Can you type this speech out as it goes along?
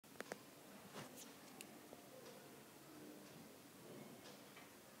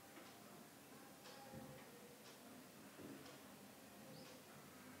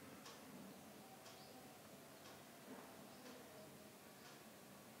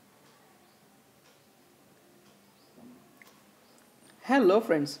Hello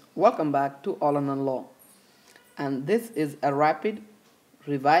friends, welcome back to allornonelaw, and this is a rapid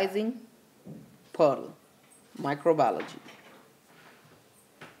revising pearl, microbiology.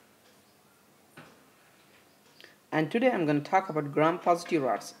 And today I'm going to talk about gram-positive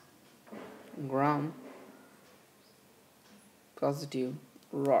rods. Gram-positive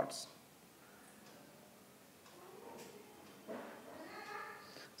rods.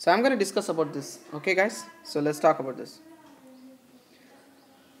 So I'm going to discuss about this, okay guys? So let's talk about this.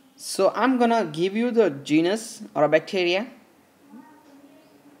 So I'm gonna give you the genus or a bacteria.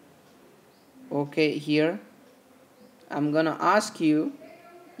 Okay, here I'm gonna ask you,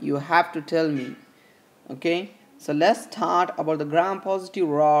 you have to tell me. Okay, so let's start about the gram-positive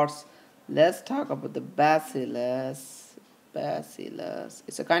rods. Let's talk about the bacillus.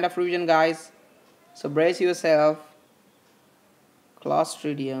 It's a kind of revision, guys, so brace yourself.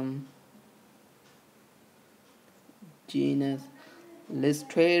 Clostridium, genus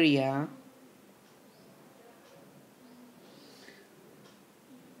Listeria,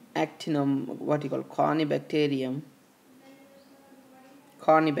 actinum, what you call Corynebacterium,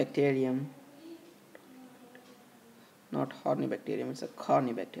 not Hornibacterium, it's a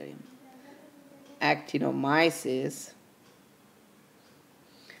Corynebacterium. Actinomyces.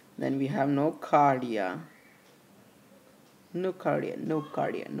 Then we have Nocardia, no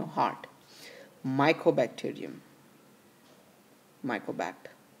heart. Mycobacterium,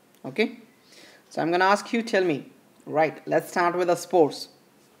 Mycobact. Okay, so I'm gonna ask you, tell me. Right, let's start with the spores.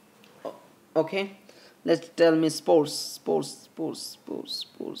 Okay, let's tell me spores.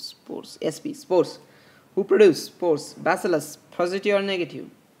 SP, spores. Who produce spores? Bacillus, positive or negative?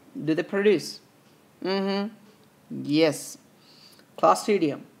 Do they produce? Yes.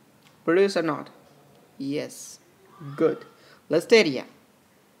 Clostridium, produce or not? Yes. Good. Listeria,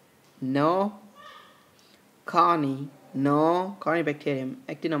 no. No. Corynebacterium.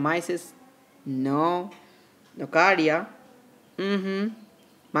 Actinomyces, no. Nocardia,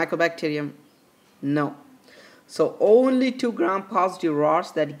 Mycobacterium, no. So only 2 gram-positive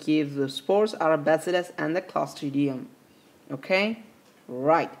rods that give the spores are Bacillus and the Clostridium. Okay,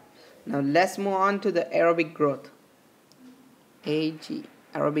 right. Now let's move on to the aerobic growth.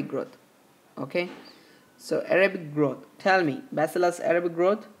 Aerobic growth. Okay, so aerobic growth. Tell me, Bacillus aerobic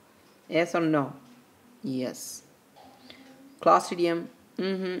growth? Yes or no? Yes. Clostridium,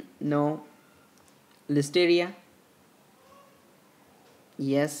 no. Listeria,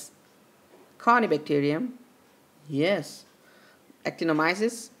 yes. Corynebacterium, yes.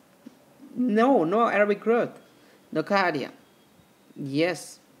 Actinomyces, no aerobic growth. Nocardia,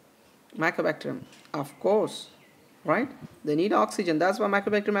 yes. Mycobacterium, of course, right? They need oxygen. That's why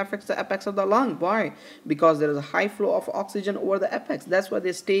Mycobacterium affects the apex of the lung. Why? Because there is a high flow of oxygen over the apex. That's why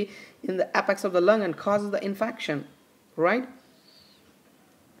they stay in the apex of the lung and causes the infection, right?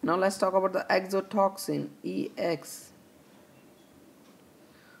 Now let's talk about the exotoxin, EX.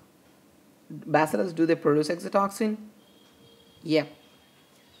 Bacillus, do they produce exotoxin? Yep.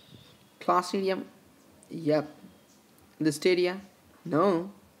 Clostridium, yep. Listeria,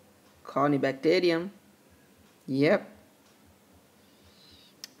 no. Corynebacterium, yep.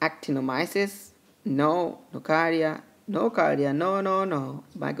 Actinomyces, no. Nocardia, no.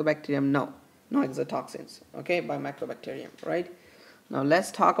 Mycobacterium, no exotoxins, okay, by Mycobacterium, right? Now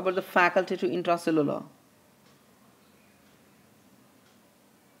let's talk about the faculty to intracellular.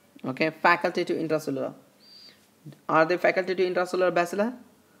 Okay, faculty to intracellular. Are they faculty to intracellular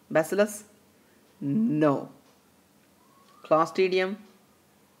Bacillus? No. Clostridium,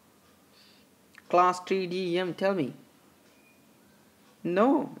 tell me.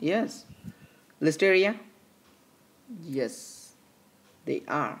 No, yes. Listeria, yes, they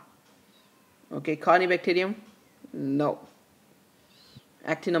are. Okay, Corynebacterium, no.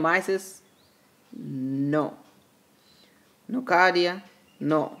 Actinomyces, no. Nocardia,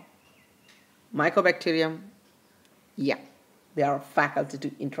 no. Mycobacterium, yeah, they are faculty to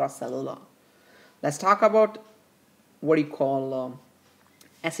intracellular. Let's talk about what you call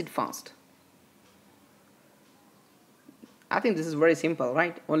acid fast. I think this is very simple,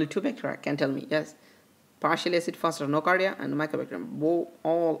 right? Only 2 bacteria can tell me. Yes, partially acid fast are Nocardia and Mycobacterium. Both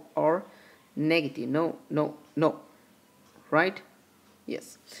all are negative. No. Right?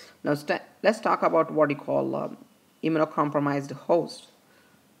 Yes. Now let's talk about what you call immunocompromised host.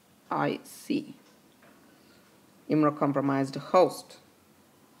 IC. Immunocompromised host.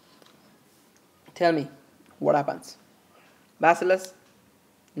 Tell me, what happens? Bacillus?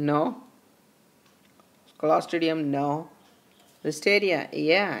 No. Clostridium? No. Listeria?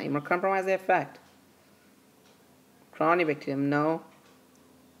 Yeah, immunocompromised effect. Corynebacterium? No.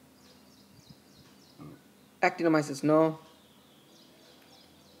 Actinomyces? No.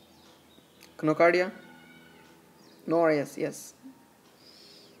 Nocardia? No, yes.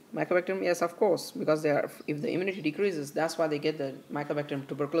 Mycobacterium, yes, of course, because they are, if the immunity decreases, that's why they get the Mycobacterium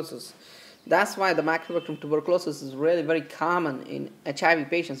tuberculosis. That's why the Mycobacterium tuberculosis is really very common in HIV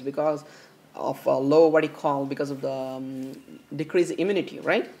patients because of low, what do you call, because of the decreased immunity,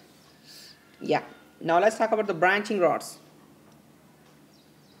 right? Yeah. Now let's talk about the branching rods.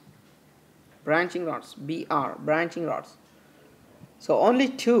 Branching rods, BR, branching rods. So only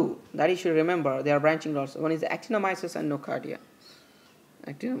two that you should remember, they are branching rods. One is the actinomyces and nocardia.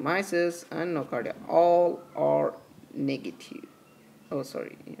 Actinomyces and nocardia, all are negative. Oh,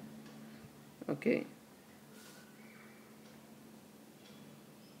 sorry. Yeah. Okay.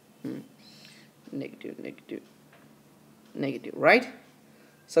 Negative, right?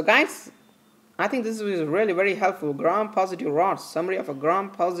 So guys, I think this is really very helpful. Gram-positive rods, summary of a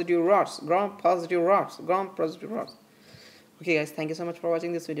gram-positive rods. Okay guys, thank you so much for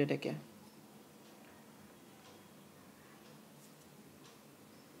watching this video. Take care.